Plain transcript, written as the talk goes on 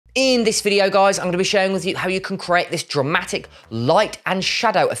In this video, guys, I'm going to be sharing with you how you can create this dramatic light and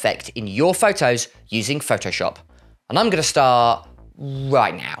shadow effect in your photos using Photoshop. And I'm going to start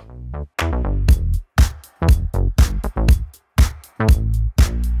right now.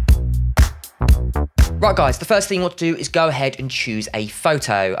 Right guys, the first thing you want to do is go ahead and choose a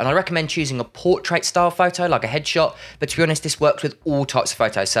photo. And I recommend choosing a portrait style photo, like a headshot. But to be honest, this works with all types of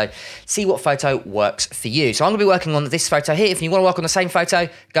photos. So see what photo works for you. So I'm gonna be working on this photo here. If you wanna work on the same photo,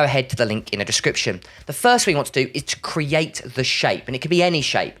 go ahead to the link in the description. The first thing you want to do is to create the shape. And it can be any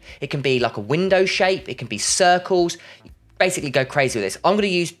shape. It can be like a window shape. It can be circles. Basically go crazy with this. I'm gonna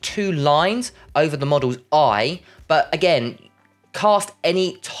use 2 lines over the model's eye. But again, cast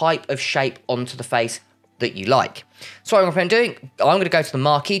any type of shape onto the face that you like. So what I'm going to do, I'm going to go to the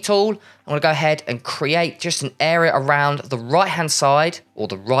marquee tool. I'm going to go ahead and create just an area around the right hand side or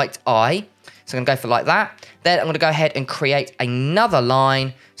the right eye. So I'm going to go for like that. Then I'm going to go ahead and create another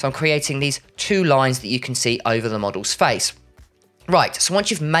line. So I'm creating these 2 lines that you can see over the model's face. Right, so once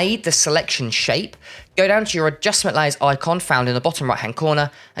you've made the selection shape, go down to your adjustment layers icon found in the bottom right hand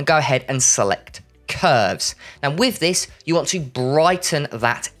corner and go ahead and select curves. Now with this, you want to brighten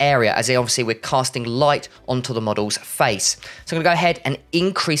that area as obviously we're casting light onto the model's face. So I'm going to go ahead and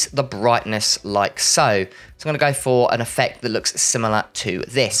increase the brightness like so. So I'm going to go for an effect that looks similar to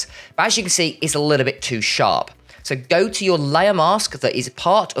this. But as you can see, it's a little bit too sharp. So go to your layer mask that is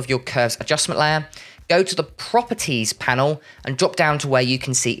part of your curves adjustment layer. Go to the properties panel and drop down to where you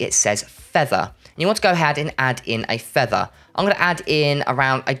can see it says feather. And you want to go ahead and add in a feather. I'm going to add in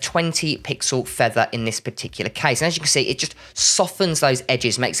around a 20 pixel feather in this particular case. And as you can see, it just softens those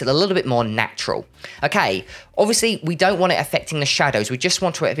edges, makes it a little bit more natural. Okay, obviously we don't want it affecting the shadows. We just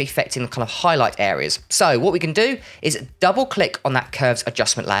want it to be affecting the kind of highlight areas. So what we can do is double click on that curves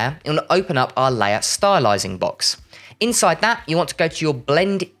adjustment layer and open up our layer stylizing box. Inside that, you want to go to your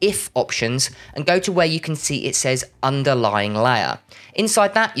blend if options and go to where you can see it says underlying layer.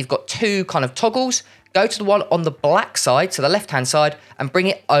 Inside that, you've got 2 kind of toggles. Go to the one on the black side, so the left-hand side, and bring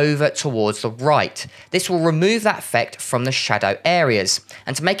it over towards the right. This will remove that effect from the shadow areas.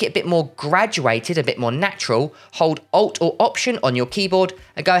 And to make it a bit more graduated, a bit more natural, hold Alt or Option on your keyboard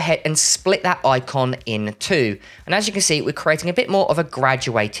and go ahead and split that icon in 2. And as you can see, we're creating a bit more of a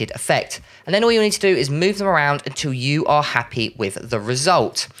graduated effect. And then all you need to do is move them around until you are happy with the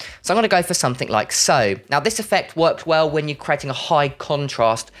result. So I'm going to go for something like so. Now this effect works well when you're creating a high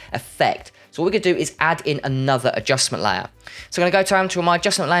contrast effect. So what we're going to do is add in another adjustment layer. So I'm going to go down to my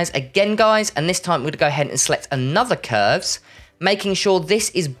adjustment layers again, guys, and this time we're going to go ahead and select another curves, making sure this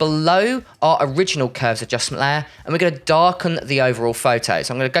is below our original curves adjustment layer, and we're going to darken the overall photo.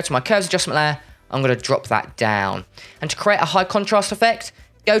 So I'm going to go to my curves adjustment layer, I'm going to drop that down. And to create a high contrast effect,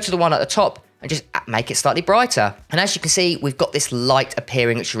 go to the one at the top and just make it slightly brighter. And as you can see, we've got this light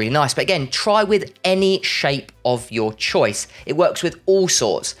appearing, which is really nice. But again, try with any shape of your choice. It works with all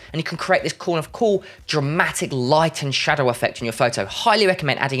sorts. And you can create this kind of cool, dramatic light and shadow effect in your photo. Highly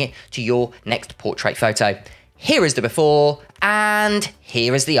recommend adding it to your next portrait photo. Here is the before and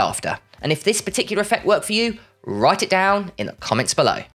here is the after. And if this particular effect worked for you, write it down in the comments below.